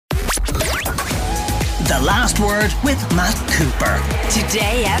The Last Word with Matt Cooper.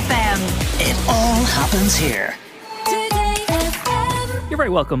 Today FM. It all happens here. You're very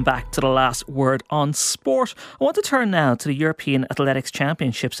welcome back to The Last Word on Sport. I want to turn now to the European Athletics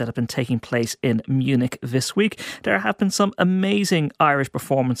Championships that have been taking place in Munich this week. There have been some amazing Irish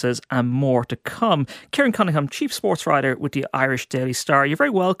performances and more to come. Kieran Cunningham, Chief Sports Writer with the Irish Daily Star. You're very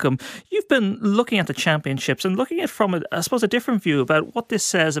welcome. You've been looking at the championships and looking at it from, a different view about what this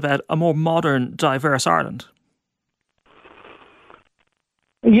says about a more modern, diverse Ireland.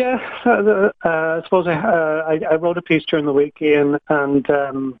 Yeah, I suppose I wrote a piece during the week, Ian, and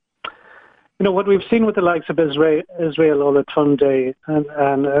what we've seen with the likes of Israel Olatunde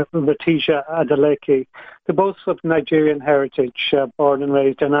and Letitia Adeleke, they're both of Nigerian heritage, born and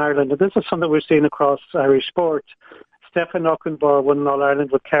raised in Ireland. And this is something we're seeing across Irish sport. Stefan Okunbor won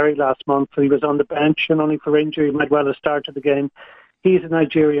All-Ireland with Kerry last month. He was on the bench and only for injury might well have started the game. He's a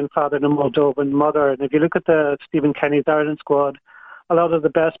Nigerian father and a Moldovan mother. And if you look at the Stephen Kenny's Ireland squad, a lot of the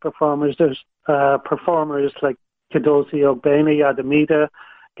best performers, there's performers like Kidosi Ogbeni, Adamida,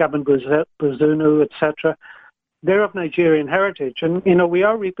 Gavin Buzunu, etc. They're of Nigerian heritage. And, we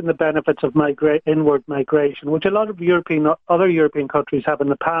are reaping the benefits of inward migration, which a lot of other European countries have in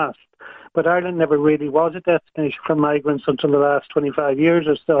the past. But Ireland never really was a destination for migrants until the last 25 years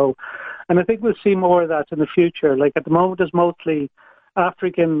or so. And I think we'll see more of that in the future. Like at the moment, there's mostly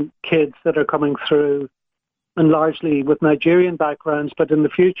African kids that are coming through, and largely with Nigerian backgrounds, but in the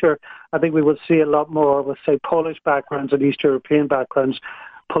future, I think we will see a lot more with, say, Polish backgrounds and East European backgrounds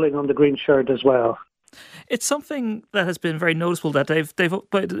pulling on the green shirt as well. It's something that has been very noticeable that they've.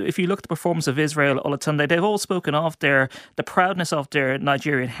 If you look at the performance of Israel Olatunde, they've all spoken of the proudness of their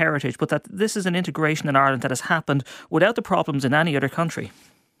Nigerian heritage, but that this is an integration in Ireland that has happened without the problems in any other country.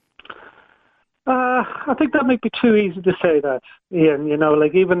 I think that might be too easy to say that, Ian.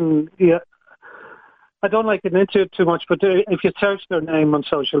 I don't like getting into it too much, but if you search their name on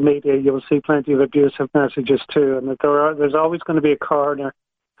social media, you will see plenty of abusive messages too. And there's always going to be a corner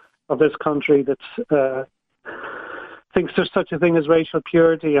of this country that thinks there's such a thing as racial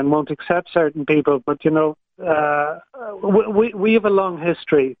purity and won't accept certain people. But, we have a long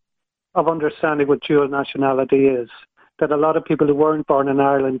history of understanding what dual nationality is, that a lot of people who weren't born in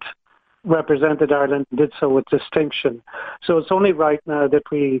Ireland represented Ireland and did so with distinction. So it's only right now that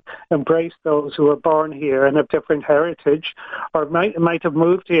we embrace those who are born here and have different heritage, or might have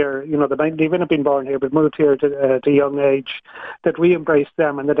moved here, they might even have been born here but moved here at a young age, that we embrace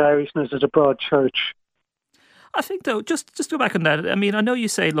them and that Irishness is a broad church. I think, though, just go back on that. I mean, I know you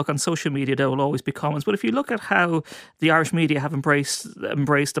say, look, on social media there will always be comments, but if you look at how the Irish media have embraced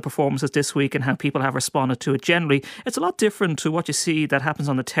the performances this week and how people have responded to it generally, it's a lot different to what you see that happens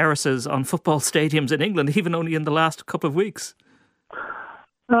on the terraces on football stadiums in England, even only in the last couple of weeks.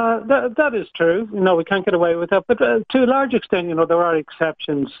 That is true. We can't get away with that. But to a large extent, there are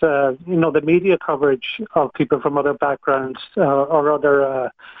exceptions. The media coverage of people from other backgrounds or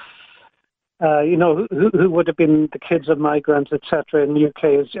other who would have been the kids of migrants, etc. in the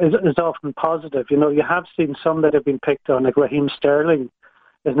UK is often positive. You have seen some that have been picked on, like Raheem Sterling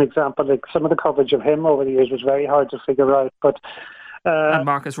is an example. Like some of the coverage of him over the years was very hard to figure out. But and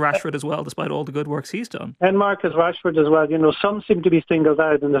Marcus Rashford as well, despite all the good works he's done. And Marcus Rashford as well. Some seem to be singled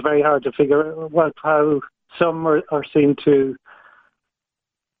out, and it's very hard to figure out how some are seen to.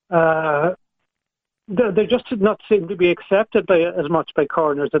 They just did not seem to be accepted as much by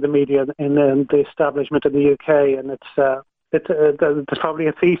corners of the media in the establishment in the UK, and there's probably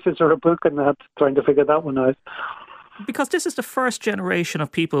a thesis or a book in that, trying to figure that one out. Because this is the first generation of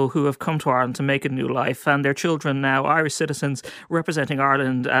people who have come to Ireland to make a new life, and their children now, Irish citizens, representing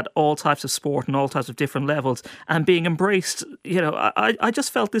Ireland at all types of sport and all types of different levels, and being embraced. I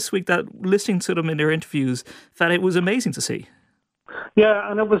just felt this week that listening to them in their interviews, that it was amazing to see. Yeah,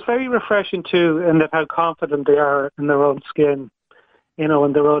 and it was very refreshing too, in how confident they are in their own skin, in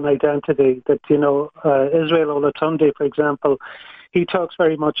their own identity. That, Israel Olatunde, for example, he talks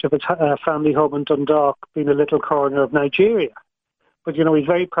very much of his family home in Dundalk being a little corner of Nigeria. But, he's a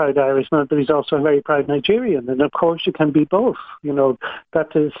very proud Irishman, but he's also a very proud Nigerian. And of course you can be both.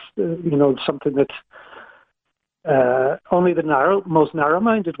 That is, something that only the most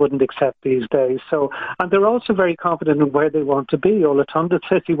narrow-minded wouldn't accept these days. So, and they're also very confident in where they want to be. Olatunde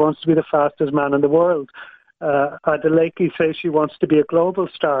says he wants to be the fastest man in the world. Adeleke says she wants to be a global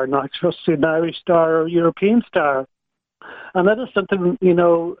star, not just an Irish star or European star. And that is something,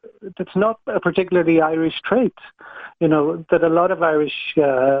 that's not a particularly Irish trait, that a lot of Irish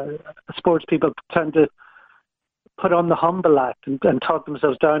sports people tend to put on the humble act and talk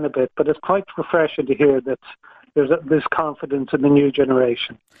themselves down a bit. But it's quite refreshing to hear that There's confidence in the new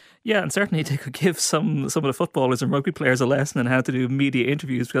generation. Yeah, and certainly they could give some of the footballers and rugby players a lesson in how to do media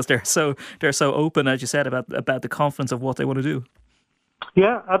interviews, because they're so open, as you said, about the confidence of what they want to do.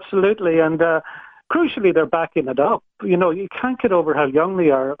 Yeah, absolutely, and crucially, they're backing it up. You can't get over how young they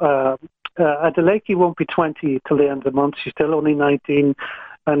are. Adeleke won't be 20 till the end of the month. She's still only 19,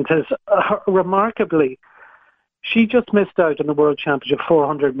 and has remarkably, she just missed out on the World Championship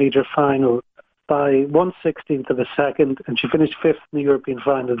 400-metre final by 1/16th of a second, and she finished fifth in the European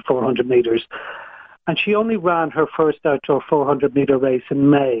final at 400 metres. And she only ran her first outdoor 400-metre race in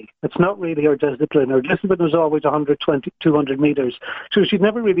May. It's not really her discipline. Her discipline was always 120, 200 metres. So she'd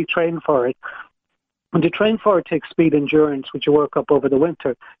never really trained for it. And to train for it takes speed endurance, which you work up over the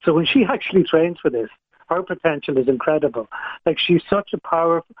winter. So when she actually trains for this, her potential is incredible. Like, she's such a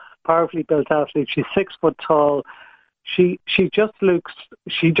powerfully built athlete. She's 6 foot tall. She just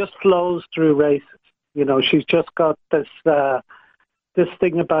flows through races. She's just got this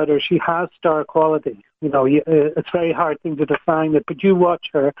thing about her. She has star quality. It's a very hard thing to define it, but you watch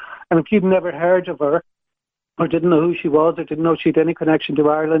her, and if you've never heard of her, or didn't know who she was, or didn't know she had any connection to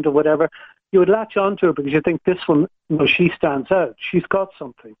Ireland or whatever, you would latch on to her because you think this one, she stands out. She's got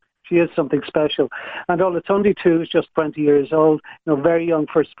something. She is something special. And Olatunji too is just 20 years old, very young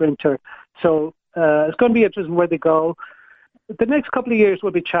for a sprinter. So it's going to be interesting where they go. The next couple of years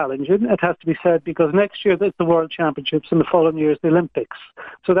will be challenging, it has to be said, because next year there's the World Championships and the following year is the Olympics.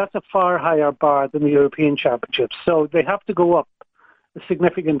 So that's a far higher bar than the European Championships. So they have to go up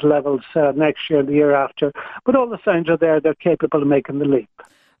significant levels next year and the year after. But all the signs are there. They're capable of making the leap.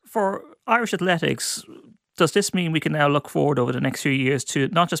 For Irish athletics, does this mean we can now look forward over the next few years to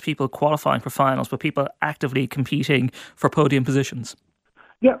not just people qualifying for finals, but people actively competing for podium positions?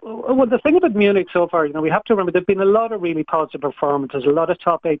 Yeah, well, the thing about Munich so far, we have to remember there have been a lot of really positive performances, a lot of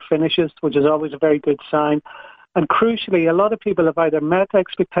top 8 finishes, which is always a very good sign. And crucially, a lot of people have either met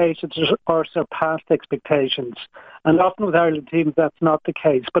expectations or surpassed expectations. And often with Ireland teams, that's not the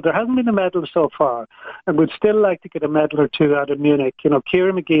case. But there hasn't been a medal so far. And we'd still like to get a medal or two out of Munich.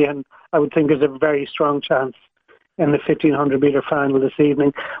 Kieran McGeehan, I would think, is a very strong chance in the 1,500-metre final this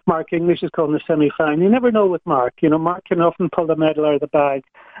evening. Mark English is called in the semi-final. You never know with Mark. Mark can often pull the medal out of the bag.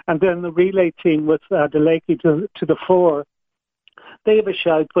 And then the relay team with Adeleke to the fore, they have a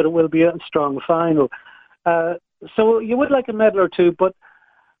shout, but it will be a strong final. So you would like a medal or two, but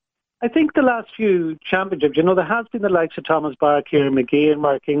I think the last few championships, there has been the likes of Thomas Barr, Kieran McGeehan,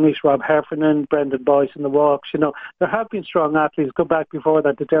 Mark English, Rob Heffernan, Brendan Boyce in the walks. There have been strong athletes. Go back before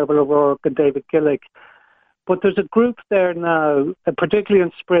that to Derval O'Rourke and David Gillick. But there's a group there now, particularly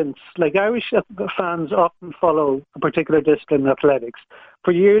in sprints. Like, Irish fans often follow a particular discipline in athletics.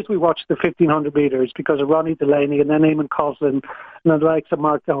 For years we watched the 1,500 metres because of Ronnie Delaney and then Eamon Coughlin and the likes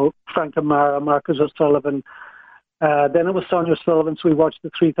of Frank Amara, Marcus O'Sullivan. Then it was Sonia Sullivan, so we watched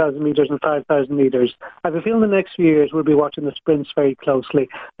the 3,000 metres and 5,000 metres. I have a feeling the next few years we'll be watching the sprints very closely,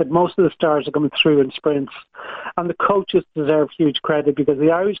 that most of the stars are coming through in sprints. And the coaches deserve huge credit because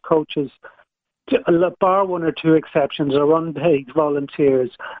the Irish coaches, bar one or two exceptions, are unpaid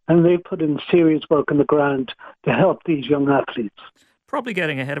volunteers, and they put in serious work on the ground to help these young athletes. Probably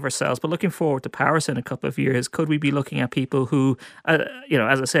getting ahead of ourselves, but looking forward to Paris in a couple of years, could we be looking at people who,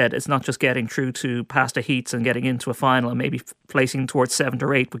 as I said, it's not just getting through to past the heats and getting into a final and maybe placing towards 7th or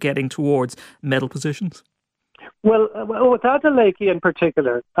 8th, but getting towards medal positions? Well, with Adeleke in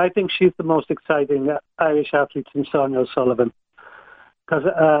particular, I think she's the most exciting Irish athlete in Sonia O'Sullivan.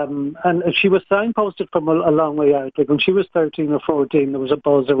 And she was signposted from a long way out. Like, when she was 13 or 14, there was a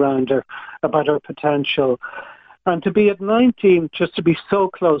buzz around her about her potential. And to be at 19, just to be so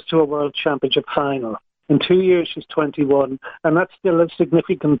close to a World Championship final. In 2 years, she's 21, and that's still a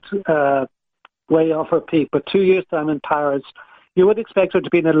significant way off her peak. But 2 years' time in Paris, you would expect her to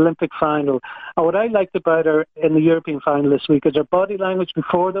be in an Olympic final. And what I liked about her in the European final this week is her body language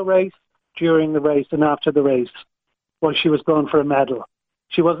before the race, during the race, and after the race, when she was going for a medal.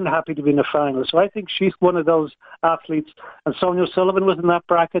 She wasn't happy to be in the final. So I think she's one of those athletes. And Sonia Sullivan was in that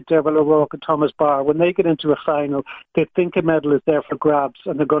bracket, Derval O'Rourke and Thomas Barr. When they get into a final, they think a medal is there for grabs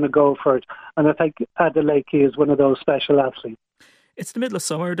and they're going to go for it. And I think Adeleke is one of those special athletes. It's the middle of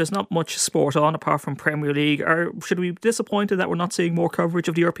summer. There's not much sport on apart from Premier League. Or should we be disappointed that we're not seeing more coverage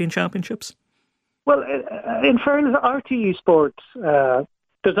of the European Championships? Well, in fairness, RTE Sports...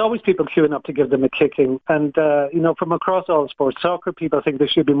 there's always people queuing up to give them a kicking. And, from across all sports, soccer people think there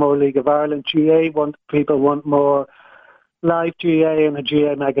should be more League of Ireland. People want more live GA and a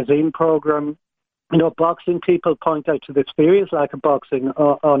GA magazine programme. boxing people point out to the serious lack of boxing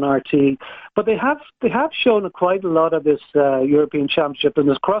on RT, but they have shown quite a lot of this European Championship, and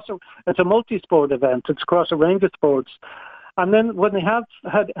it's a multi-sport event. It's across a range of sports. And then when they have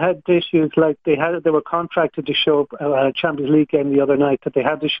had issues like they were contracted to show a Champions League game the other night that they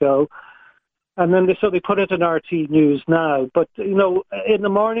had to show, and then they put it in RT News now. But in the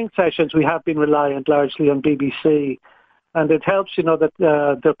morning sessions we have been reliant largely on BBC. And it helps, that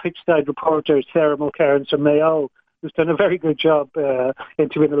the pitchside reporter, Sarah Mulcairns from Mayo, who's done a very good job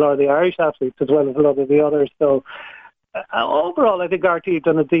interviewing a lot of the Irish athletes as well as a lot of the others. So overall, I think RT have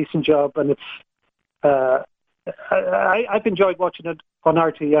done a decent job, and it's I've enjoyed watching it on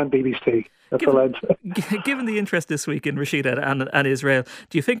RT and BBC. That's all I'd say. Given the interest this week in Rashida and Israel,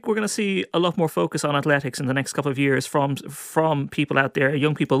 do you think we're going to see a lot more focus on athletics in the next couple of years from people out there,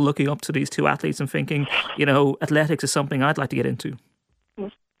 young people looking up to these two athletes and thinking, athletics is something I'd like to get into?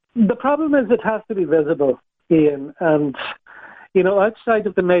 The problem is it has to be visible, Ian, and outside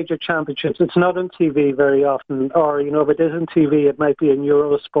of the major championships, it's not on TV very often, or, if it is on TV, it might be in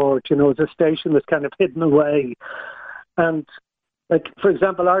Eurosport, it's a station that's kind of hidden away. And, for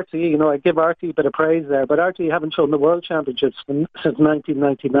example, RT, I give RT a bit of praise there, but RT haven't shown the World Championships since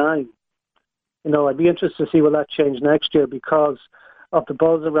 1999. I'd be interested to see will that change next year because of the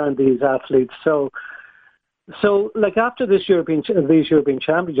buzz around these athletes. So after these European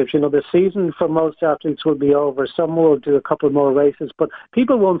Championships, the season for most athletes will be over. Some will do a couple more races, but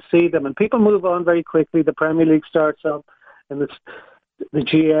people won't see them, and people move on very quickly. The Premier League starts up, and the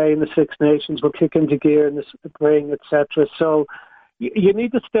GA and the Six Nations will kick into gear in the spring, etc. So you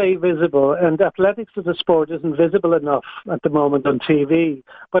need to stay visible, and athletics as a sport isn't visible enough at the moment on TV.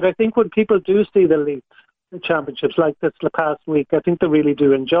 But I think when people do see the elite championships like this the past week, I think they really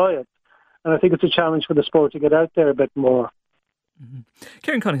do enjoy it. And I think it's a challenge for the sport to get out there a bit more. Mm-hmm.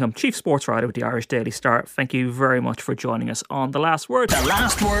 Kieran Cunningham, Chief Sports Writer with the Irish Daily Star, thank you very much for joining us on The Last Word. The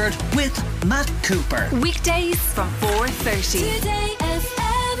Last Word with Matt Cooper. Weekdays from 4:30.